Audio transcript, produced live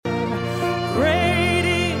Great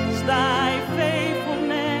is thy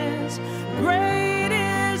faithfulness. Great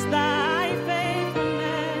is thy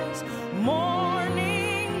faithfulness.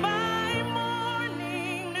 Morning by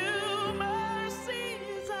morning, new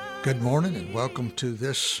mercies Good morning and welcome to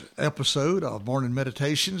this episode of Morning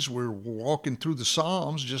Meditations. We're walking through the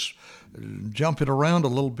Psalms, just jumping around a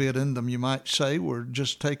little bit in them, you might say. We're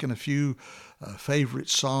just taking a few favorite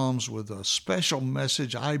Psalms with a special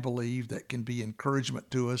message, I believe, that can be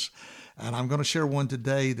encouragement to us. And I'm going to share one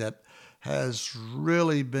today that has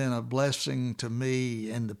really been a blessing to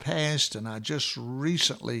me in the past. And I just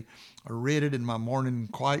recently read it in my morning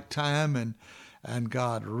quiet time, and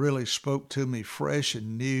God really spoke to me fresh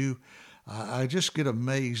and new. I just get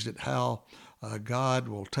amazed at how God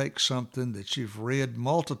will take something that you've read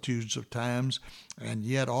multitudes of times, and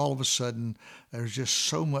yet all of a sudden there's just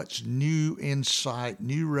so much new insight,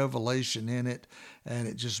 new revelation in it, and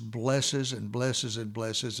it just blesses and blesses and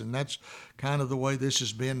blesses. And that's kind of the way this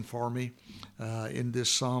has been for me in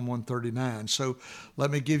this Psalm 139. So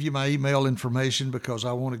let me give you my email information because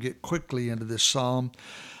I want to get quickly into this Psalm.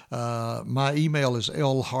 My email is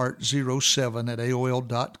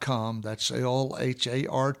lhart07@aol.com. That's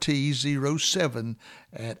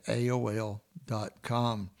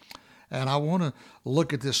LHART07@aol.com. And I want to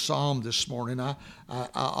look at this psalm this morning. I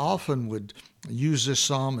often would use this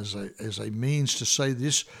psalm as a means to say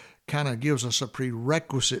this kind of gives us a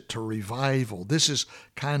prerequisite to revival. This is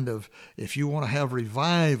kind of, if you want to have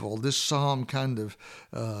revival, this psalm kind of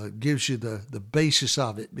gives you the basis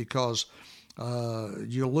of it, because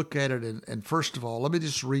you look at it, and first of all, let me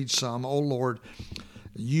just read some. "O Lord,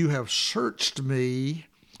 you have searched me,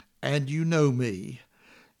 and you know me.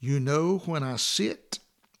 You know when I sit,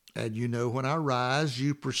 and you know when I rise.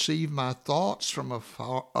 You perceive my thoughts from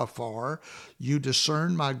afar. You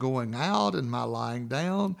discern my going out and my lying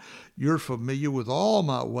down. You're familiar with all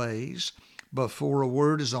my ways. Before a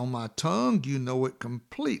word is on my tongue, you know it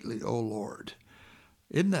completely, O Lord."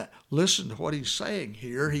 Isn't that? Listen to what he's saying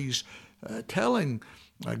here. He's telling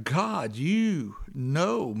God, you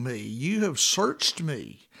know me. You have searched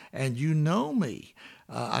me, and you know me.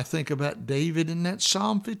 I think about David in that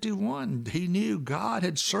Psalm 51. He knew God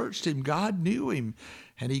had searched him. God knew him,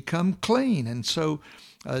 and he come clean. And so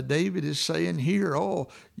David is saying here, "Oh,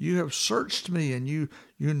 you have searched me, and you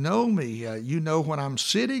know me. You know when I'm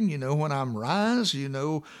sitting. You know when I'm rise. You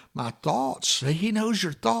know my thoughts." He knows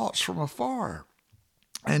your thoughts from afar.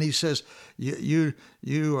 And he says, you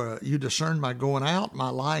discern my going out, my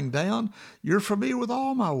lying down. You're familiar with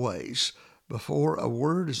all my ways. Before a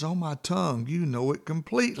word is on my tongue, you know it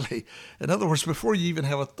completely. In other words, before you even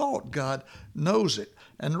have a thought, God knows it.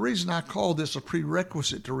 And the reason I call this a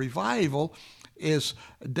prerequisite to revival is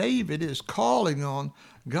David is calling on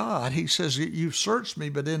God. He says, "You've searched me,"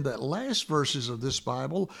 but in the last verses of this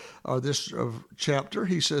Bible, or this chapter,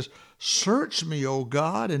 he says, "Search me, O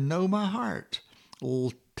God, and know my heart.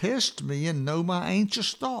 Test me and know my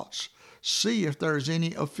anxious thoughts. See if there is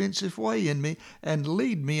any offensive way in me, and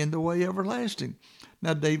lead me in the way everlasting."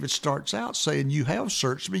 Now, David starts out saying, "You have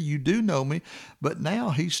searched me, you do know me," but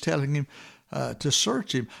now he's telling him to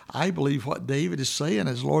search him. I believe what David is saying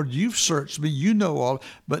is, "Lord, you've searched me, you know all,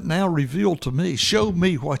 but now reveal to me, show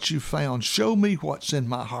me what you found, show me what's in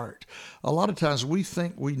my heart." A lot of times we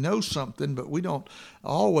think we know something, but we don't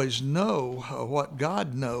always know what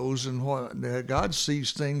God knows, and what God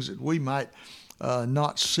sees things that we might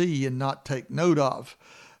not see and not take note of.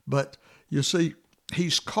 But you see,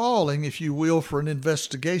 he's calling, if you will, for an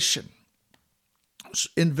investigation.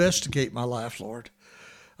 Investigate my life, Lord.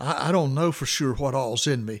 I don't know for sure what all's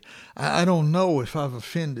in me. I don't know if I've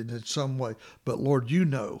offended in some way, but Lord, you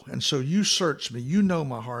know. And so you search me. You know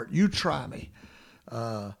my heart. You try me.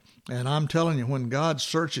 And I'm telling you, when God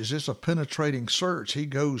searches, it's a penetrating search. He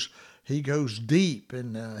goes deep,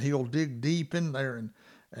 and he'll dig deep in there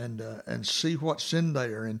and see what's in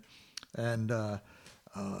there. And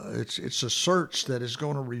it's a search that is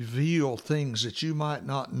going to reveal things that you might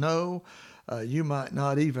not know. You might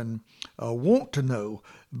not even want to know,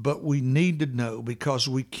 but we need to know, because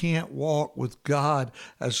we can't walk with God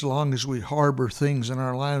as long as we harbor things in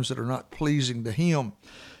our lives that are not pleasing to Him.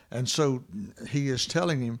 And so he is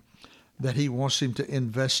telling him that he wants him to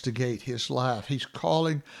investigate his life. He's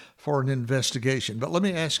calling for an investigation. But let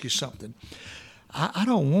me ask you something. I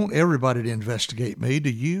don't want everybody to investigate me, do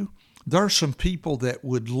you? There are some people that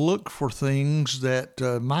would look for things that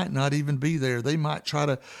might not even be there. They might try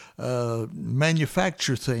to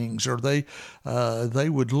manufacture things, or they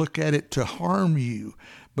would look at it to harm you.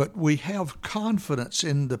 But we have confidence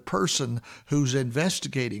in the person who's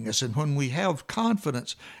investigating us. And when we have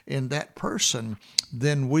confidence in that person,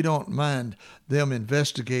 then we don't mind them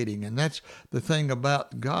investigating. And that's the thing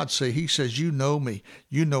about God. He says, you know me.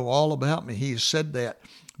 You know all about me. He has said that.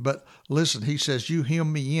 But listen, he says, you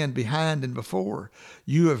hem me in behind and before.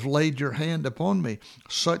 You have laid your hand upon me.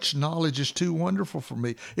 Such knowledge is too wonderful for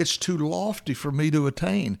me. It's too lofty for me to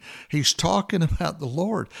attain. He's talking about the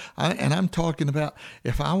Lord. And I'm talking about,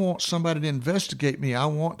 if I want somebody to investigate me, I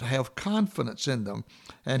want to have confidence in them.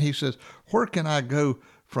 And he says, where can I go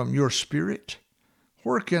from your spirit?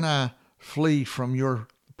 Where can I flee from your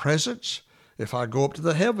presence? If I go up to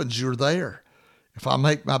the heavens, you're there. If I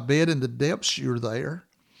make my bed in the depths, you're there.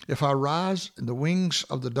 If I rise in the wings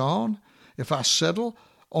of the dawn, if I settle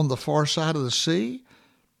on the far side of the sea,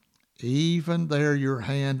 even there your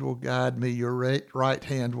hand will guide me, your right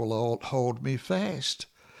hand will hold me fast.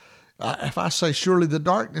 If I say, surely the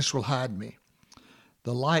darkness will hide me,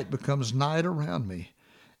 the light becomes night around me.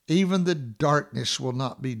 Even the darkness will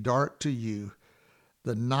not be dark to you.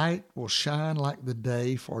 The night will shine like the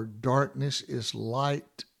day, for darkness is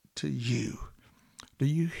light to you. Do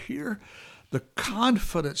you hear the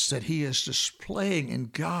confidence that he is displaying in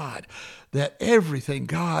God, that everything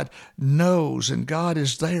God knows and God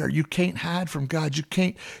is there? You can't hide from God.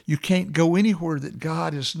 You can't go anywhere that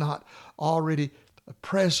God is not already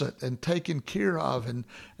present and taken care of.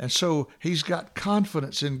 And so he's got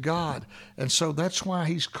confidence in God. And so that's why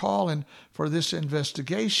he's calling for this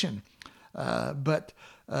investigation. But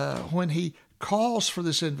when he calls for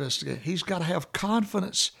this investigation, he's got to have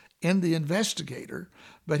confidence in the investigator,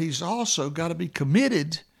 but he's also got to be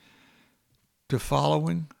committed to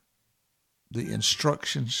following the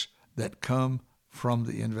instructions that come from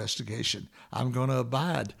the investigation. I'm going to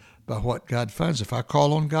abide by what God finds. If I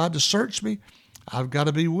call on God to search me, I've got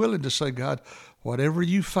to be willing to say, God, whatever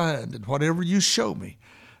you find and whatever you show me,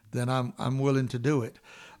 then I'm willing to do it.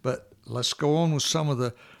 But let's go on with some of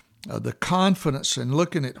the confidence in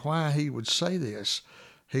looking at why he would say this.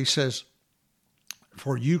 He says,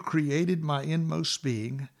 for you created my inmost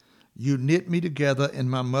being. You knit me together in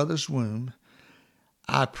my mother's womb.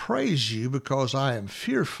 I praise you because I am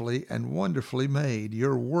fearfully and wonderfully made.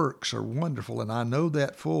 Your works are wonderful, and I know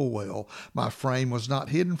that full well. My frame was not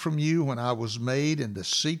hidden from you when I was made in the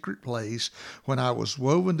secret place, when I was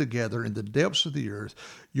woven together in the depths of the earth.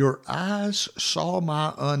 Your eyes saw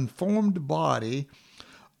my unformed body.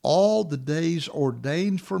 All the days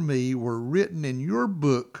ordained for me were written in your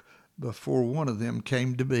book before one of them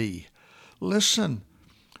came to be. Listen,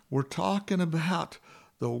 we're talking about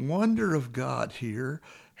the wonder of God here,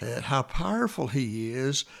 and how powerful he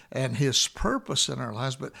is and his purpose in our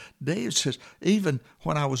lives. But David says, even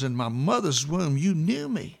when I was in my mother's womb, you knew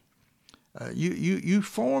me. You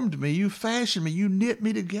formed me, you fashioned me, you knit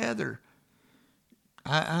me together.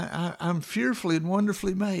 I'm fearfully and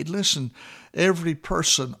wonderfully made. Listen, every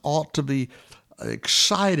person ought to be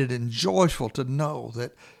excited and joyful to know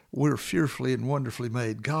that we're fearfully and wonderfully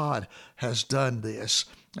made. God has done this.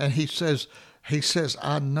 And he says,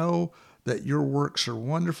 I know that your works are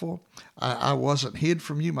wonderful. I wasn't hid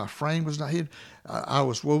from you. My frame was not hid. I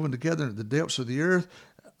was woven together in the depths of the earth.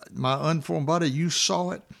 My unformed body, you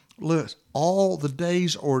saw it. Look, all the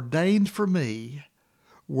days ordained for me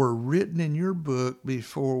were written in your book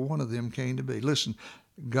before one of them came to be. Listen,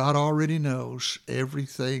 God already knows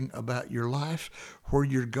everything about your life, where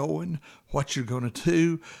you're going, what you're going to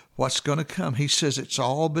do, what's going to come. He says it's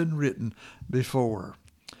all been written before.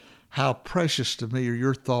 How precious to me are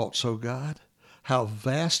your thoughts, O God. How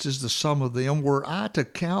vast is the sum of them. Were I to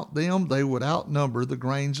count them, they would outnumber the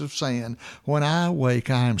grains of sand. When I awake,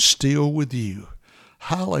 I am still with you.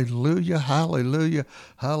 Hallelujah, hallelujah,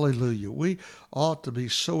 hallelujah. We ought to be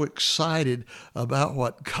so excited about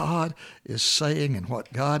what God is saying and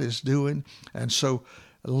what God is doing. And so,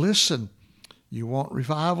 listen, you want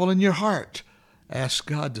revival in your heart. Ask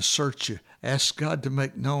God to search you. Ask God to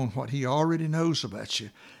make known what he already knows about you.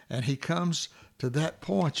 And he comes to that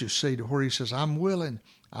point, you see, to where he says, I'm willing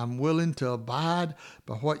to abide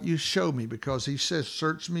by what you show me, because he says,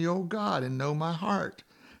 search me, O God, and know my heart.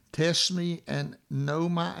 Test me and know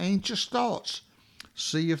my anxious thoughts.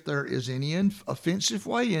 See if there is any offensive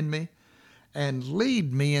way in me, and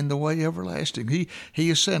lead me in the way everlasting. He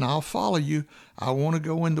is saying, I'll follow you. I want to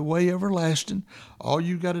go in the way everlasting. All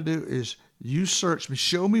you got to do is you search me.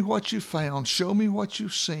 Show me what you found. Show me what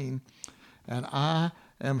you've seen. And I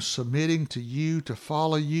am submitting to you, to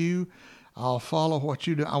follow you. I'll follow what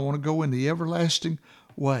you do. I want to go in the everlasting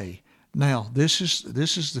way. Now, this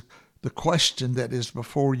is the question that is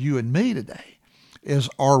before you and me today, is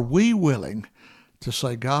are we willing to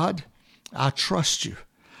say, God, I trust you.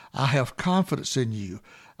 I have confidence in you.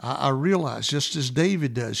 I realize, just as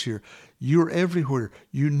David does here, you're everywhere.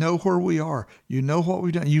 You know where we are. You know what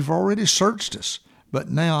we've done. You've already searched us. But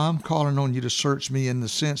now I'm calling on you to search me in the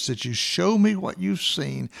sense that you show me what you've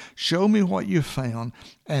seen, show me what you've found,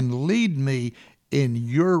 and lead me in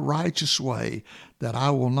your righteous way, that I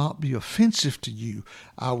will not be offensive to you.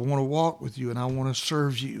 I want to walk with you and I want to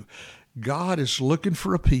serve you. God is looking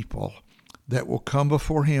for a people that will come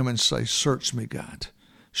before him and say, search me, God.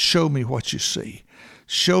 Show me what you see.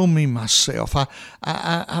 Show me myself.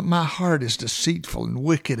 My heart is deceitful and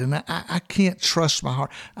wicked, and I can't trust my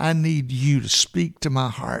heart. I need you to speak to my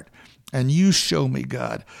heart, and you show me,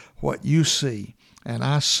 God, what you see, and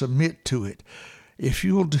I submit to it. If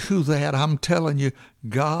you'll do that, I'm telling you,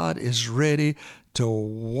 God is ready to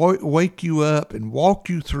wake you up and walk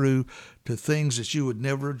you through to things that you would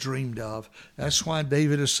never have dreamed of. That's why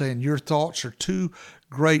David is saying, your thoughts are too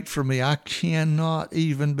great for me. I cannot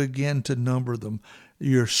even begin to number them.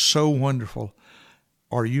 You're so wonderful.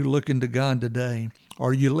 Are you looking to God today?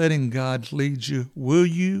 Are you letting God lead you? Will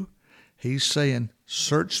you? He's saying,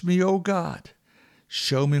 search me, O God.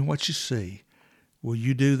 Show me what you see. Will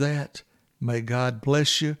you do that? May God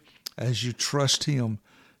bless you as you trust him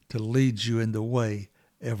to lead you in the way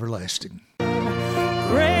everlasting.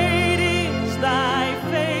 Great